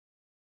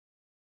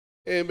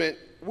Amen.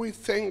 We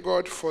thank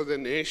God for the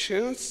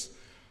nations.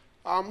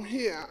 I'm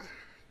here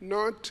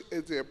not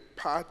as a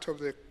part of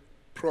the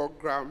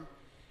program,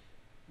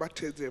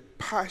 but as a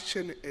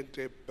passion and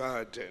a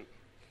burden.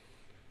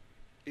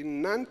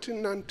 In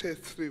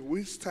 1993,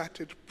 we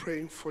started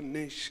praying for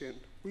nations.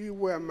 We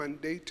were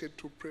mandated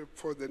to pray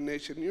for the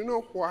nation. You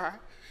know why?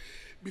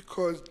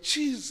 Because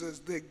Jesus,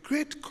 the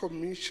Great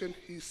Commission,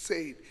 he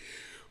said,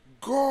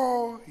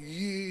 "Go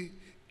ye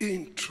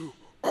into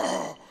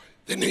all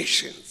the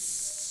nations."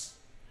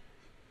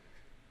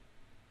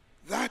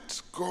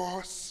 That's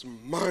God's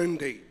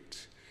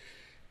mandate.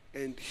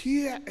 And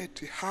here at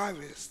the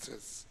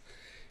Harvesters,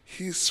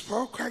 he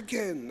spoke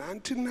again,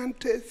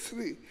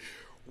 1993.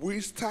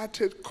 We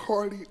started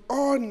calling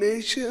all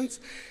nations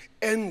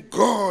and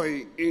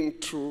going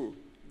into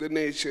the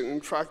nation.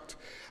 In fact,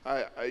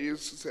 I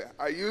used to say,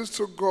 I used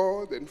to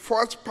go, then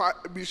first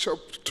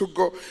bishop to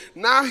go.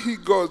 Now he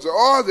goes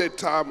all the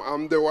time.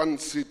 I'm the one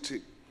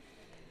sitting.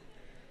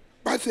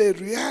 But the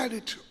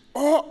reality,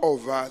 all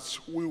of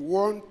us, we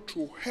want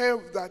to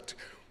have that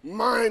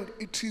mind.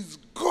 It is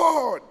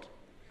God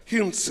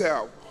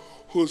himself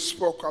who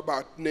spoke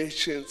about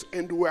nations,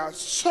 and we are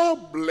so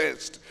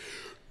blessed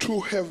to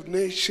have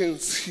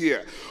nations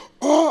here.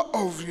 All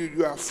of you,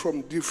 you are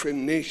from different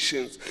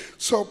nations.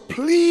 So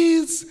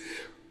please,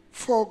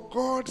 for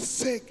God's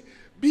sake,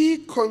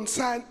 be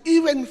concerned,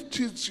 even if it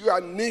is your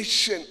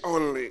nation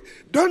only.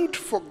 Don't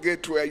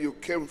forget where you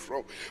came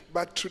from.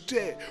 But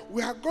today,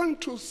 we are going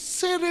to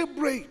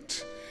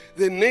celebrate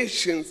the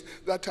nations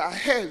that are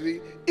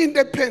having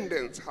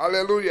independence.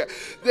 Hallelujah.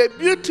 The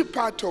beauty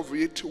part of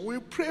it, we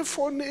pray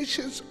for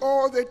nations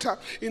all the time.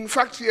 In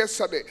fact,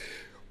 yesterday,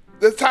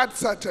 the third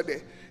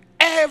Saturday,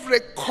 every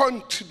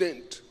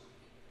continent,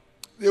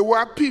 there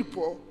were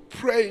people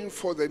praying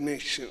for the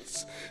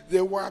nations.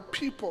 There were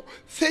people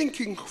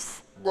thanking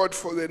God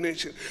for the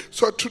nation.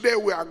 So today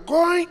we are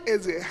going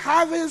as a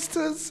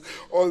harvesters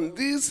on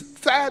this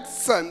third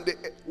Sunday.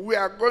 We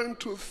are going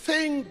to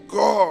thank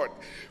God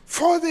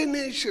for the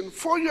nation,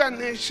 for your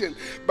nation,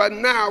 but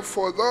now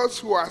for those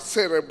who are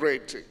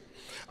celebrating.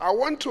 I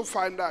want to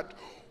find out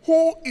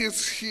who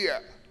is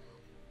here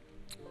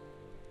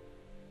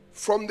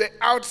from the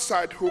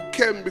outside who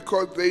came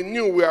because they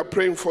knew we are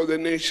praying for the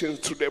nations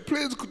today.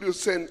 Please could you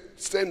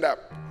stand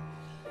up?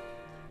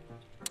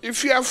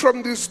 If you are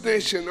from this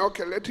nation,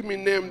 okay, let me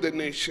name the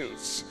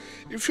nations.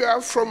 If you are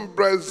from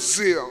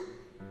Brazil,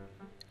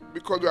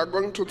 because we are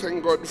going to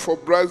thank God for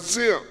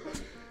Brazil,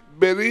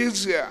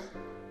 Belize,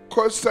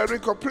 Costa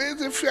Rica,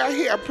 please, if you are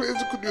here,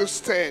 please could you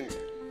stand?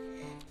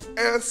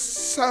 El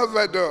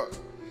Salvador,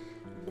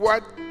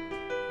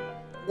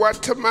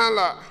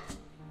 Guatemala,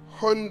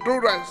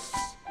 Honduras,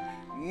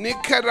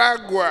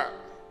 Nicaragua,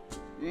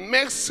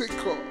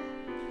 Mexico,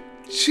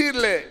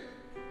 Chile,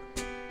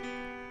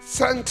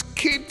 St.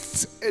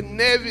 Kitts and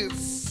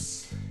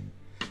Nevis,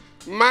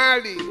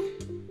 Mali,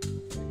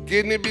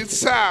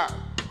 Guinea-Bissau,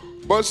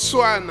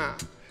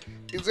 Botswana.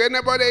 Is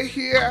anybody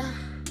here?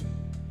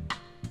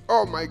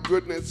 Oh my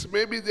goodness,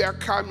 maybe they are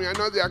coming. I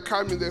know they are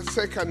coming the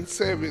second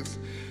service.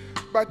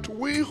 But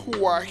we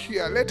who are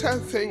here, let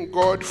us thank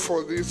God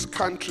for these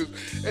countries.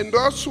 And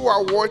those who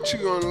are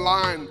watching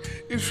online,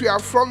 if you are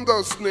from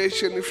those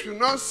nations, if you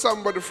know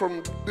somebody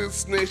from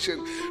this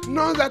nation,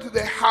 know that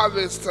the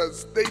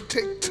harvesters, they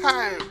take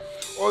time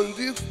on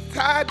this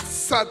third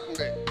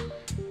Sunday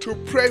to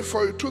pray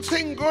for you, to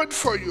thank God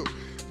for you.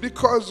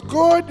 Because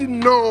God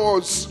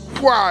knows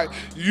why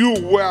you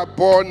were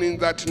born in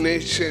that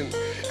nation.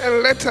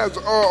 And let us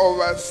all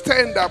of us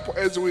stand up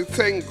as we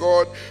thank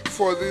God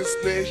for this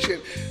nation.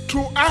 To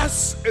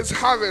us as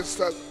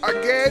harvesters,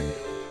 again,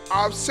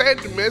 I've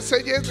sent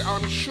messages,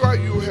 I'm sure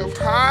you have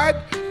heard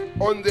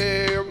on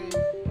the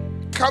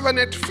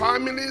covenant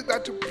family,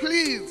 that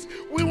please,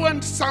 we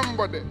want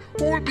somebody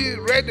who will be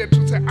ready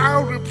to say,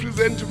 I'll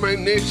represent my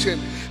nation.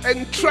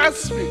 And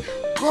trust me,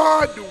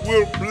 God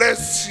will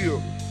bless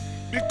you.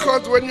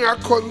 Because when you are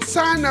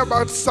concerned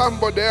about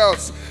somebody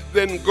else,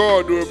 then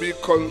God will be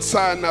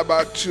concerned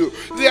about you.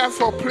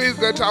 Therefore,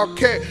 please,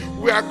 okay,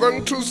 we are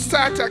going to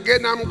start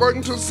again. I'm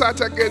going to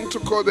start again to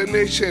call the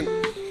nation.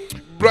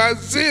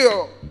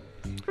 Brazil.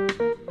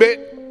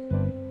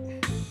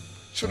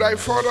 Should I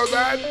follow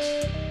that?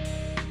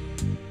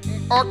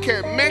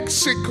 Okay,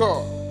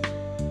 Mexico.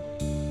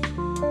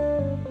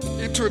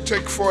 It will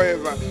take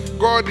forever.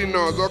 God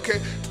knows,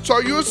 okay? So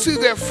you see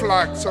the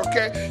flags,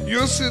 okay?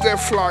 You see the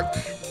flag.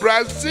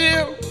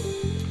 Brazil,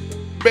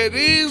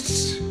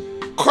 Belize,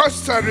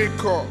 Costa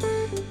Rica,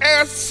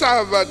 El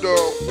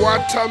Salvador,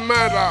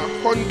 Guatemala,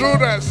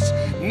 Honduras,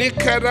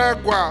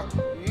 Nicaragua,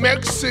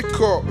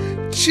 Mexico,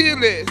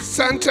 Chile,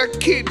 St.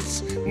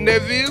 Kitts,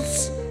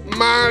 Nevis,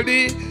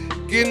 Mali,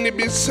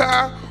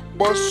 Guinea-Bissau,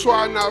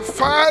 Botswana.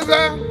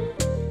 Father,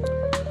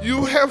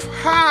 you have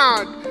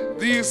heard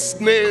these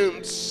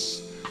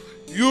names.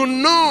 You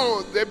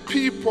know the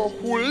people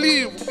who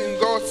live in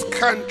those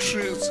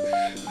countries.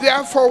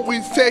 Therefore, we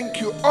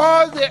thank you.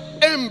 All the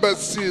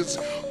embassies,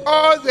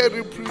 all the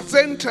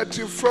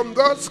representatives from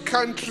those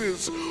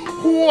countries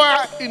who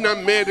are in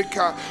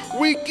America,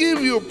 we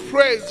give you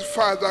praise,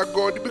 Father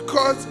God,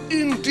 because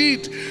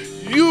indeed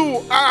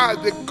you are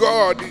the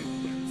God.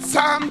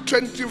 Psalm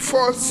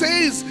 24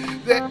 says,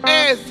 the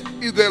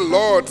earth is the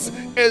Lord's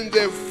and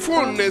the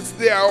fullness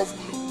thereof.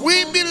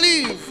 We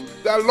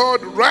believe that,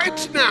 Lord,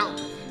 right now,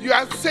 you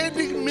are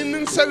sending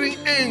ministering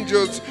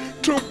angels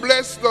to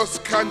bless those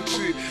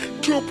countries,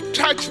 to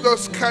touch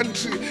those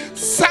countries,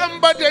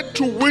 somebody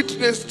to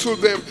witness to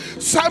them.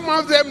 Some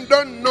of them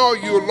don't know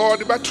you,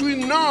 Lord, but we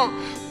know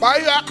by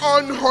your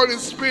own Holy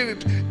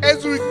Spirit,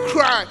 as we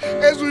cry,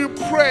 as we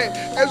pray,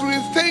 as we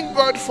thank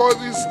God for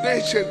this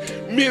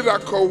nation,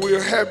 miracle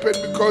will happen,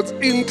 because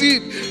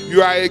indeed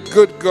you are a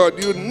good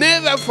God. You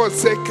never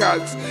forsake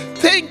us.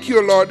 Thank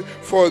you, Lord,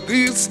 for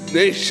these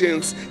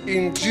nations.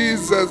 In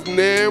Jesus'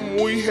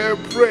 name we have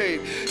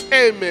prayed.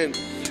 Amen.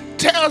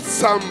 Tell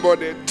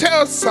somebody,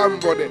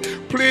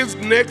 please,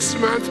 next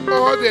month,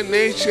 all the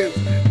nations,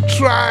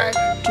 try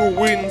to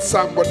win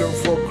somebody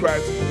for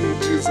Christ,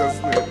 in Jesus'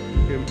 name.